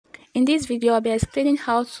In this video, I'll be explaining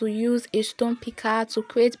how to use a stone picker to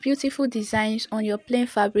create beautiful designs on your plain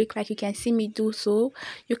fabric like you can see me do so.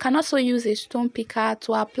 You can also use a stone picker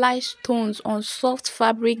to apply stones on soft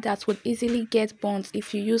fabric that would easily get burnt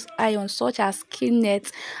if you use iron, such as skin net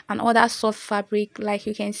and other soft fabric like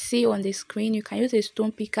you can see on the screen. You can use a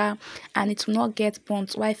stone picker and it will not get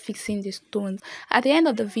burnt while fixing the stones. At the end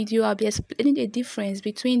of the video, I'll be explaining the difference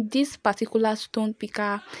between this particular stone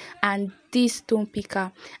picker and this stone picker.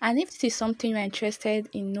 And if this is something you're interested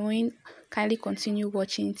in knowing, kindly continue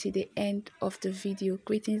watching till the end of the video.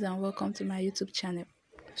 Greetings and welcome to my YouTube channel.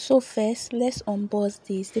 So first, let's unbox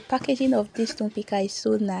this. The packaging of this stone picker is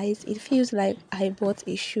so nice. It feels like I bought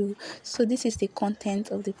a shoe. So this is the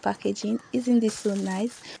content of the packaging. Isn't this so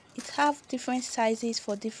nice? It have different sizes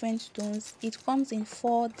for different stones. It comes in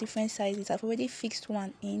 4 different sizes. I've already fixed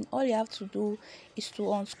one in. All you have to do is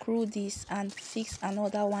to unscrew this and fix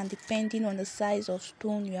another one depending on the size of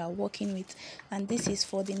stone you are working with. And this is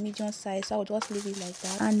for the medium size, so I'll just leave it like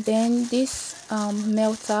that. And then this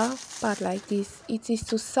melter part like this, it is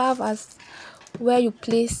to serve as where you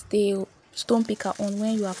place the stone picker on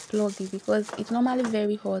when you have plugged it, because it's normally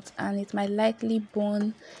very hot and it might likely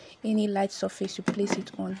burn any light surface you place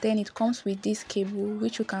it on. Then it comes with this cable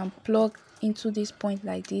which you can plug into this point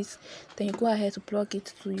like this. Then you go ahead to plug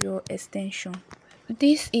it to your extension.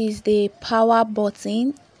 This is the power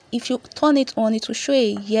button. If you turn it on, it will show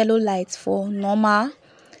a yellow light for normal,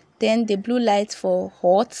 then the blue light for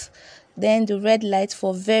hot, then the red light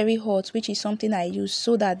for very hot, which is something I use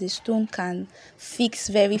so that the stone can fix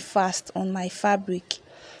very fast on my fabric.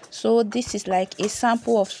 So this is like a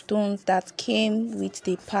sample of stones that came with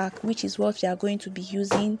the pack, which is what we are going to be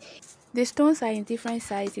using. The stones are in different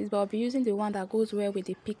sizes, but I'll be using the one that goes well with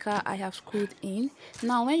the picker I have screwed in.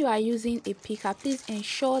 Now, when you are using a picker, please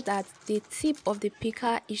ensure that the tip of the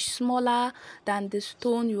picker is smaller than the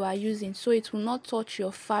stone you are using, so it will not touch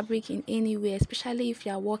your fabric in any way, especially if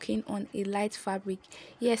you are working on a light fabric.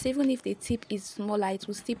 Yes, even if the tip is smaller, it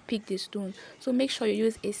will still pick the stone. So make sure you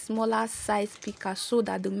use a smaller size picker so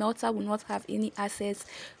that the melter will not have any access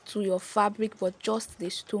to your fabric but just the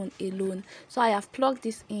stone alone. So I have plugged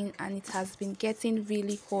this in and it has been getting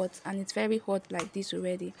really hot, and it's very hot like this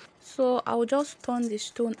already. So I'll just turn the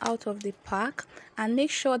stone out of the pack and make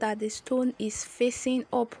sure that the stone is facing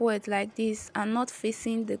upward like this and not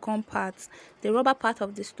facing the gum part. The rubber part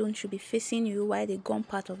of the stone should be facing you, while the gum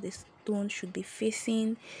part of the stone should be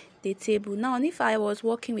facing the table. Now, if I was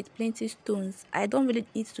working with plenty stones, I don't really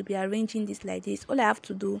need to be arranging this like this. All I have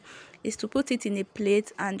to do is to put it in a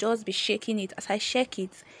plate and just be shaking it. As I shake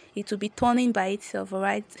it, it will be turning by itself. All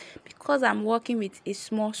right, because I'm working with a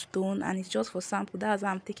small stone and it's just for sample, that's why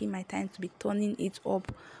I'm taking my time to be turning it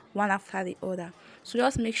up one after the other. So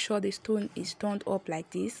just make sure the stone is turned up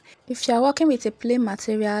like this. If you are working with a plain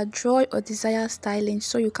material, draw your desired styling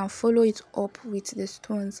so you can follow it up with the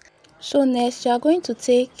stones. So next, you are going to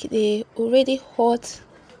take the already hot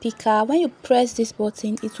picker. When you press this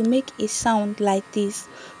button, it will make a sound like this.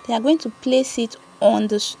 Then you are going to place it on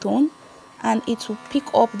the stone and it will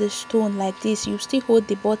pick up the stone like this. You still hold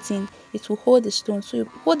the button, it will hold the stone. So you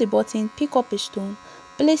hold the button, pick up a stone,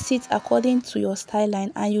 place it according to your style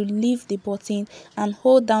line, and you leave the button and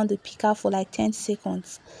hold down the picker for like 10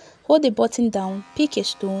 seconds. Hold the button down, pick a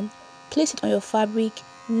stone, place it on your fabric,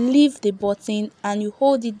 leave the button, and you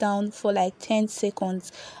hold it down for like 10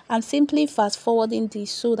 seconds. I'm simply fast forwarding this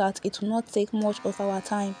so that it will not take much of our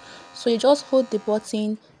time. So you just hold the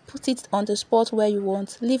button, put it on the spot where you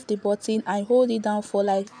want, leave the button and hold it down for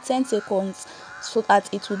like 10 seconds so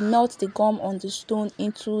that it will melt the gum on the stone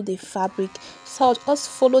into the fabric. So I'll just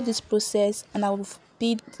follow this process and I will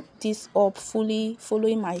speed this up fully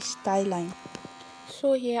following my style line.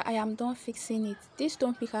 So here I am done fixing it. This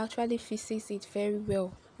stone picker actually fixes it very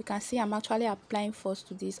well. You can see I'm actually applying force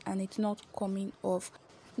to this and it's not coming off.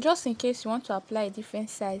 Just in case you want to apply a different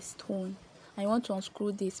size stone and you want to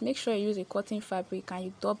unscrew this, make sure you use a cotton fabric and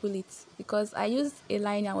you double it, because I used a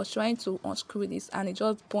line. I was trying to unscrew this and it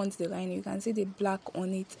just burnt the line. You can see the black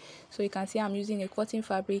on it. So you can see I'm using a cotton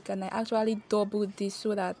fabric and I actually doubled this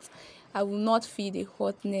so that I will not feel the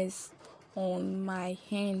hotness on my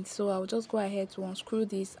hand. So I'll just go ahead to unscrew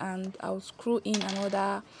this and I'll screw in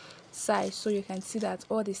another size so you can see that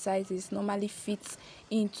all the sizes normally fit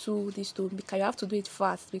into this stone, because you have to do it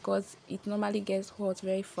fast because it normally gets hot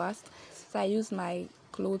very fast. So I use my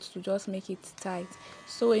clothes to just make it tight.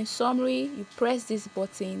 So in summary, you press this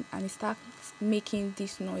button and it starts making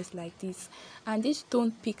this noise like this. And this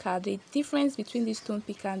stone picker, the difference between this stone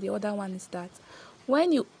picker and the other one is that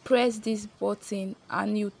when you press this button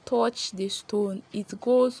and you touch the stone, it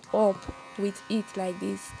goes up with it like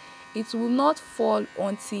this. it will not fall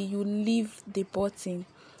until you leave the button.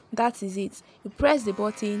 That is it. You press the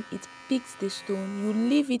button, it picks the stone, you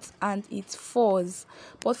leave it and it falls.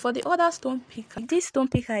 But for the other stone picker, this stone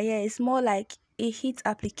picker here is more like a heat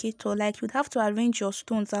applicator. Like, you'd have to arrange your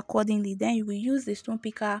stones accordingly, then you will use the stone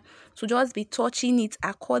picker to just be touching it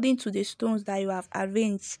according to the stones that you have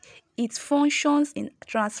arranged. It functions in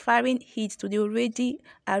transferring heat to the already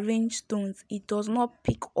arranged stones. It does not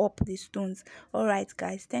pick up the stones. All right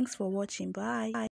guys, thanks for watching. Bye.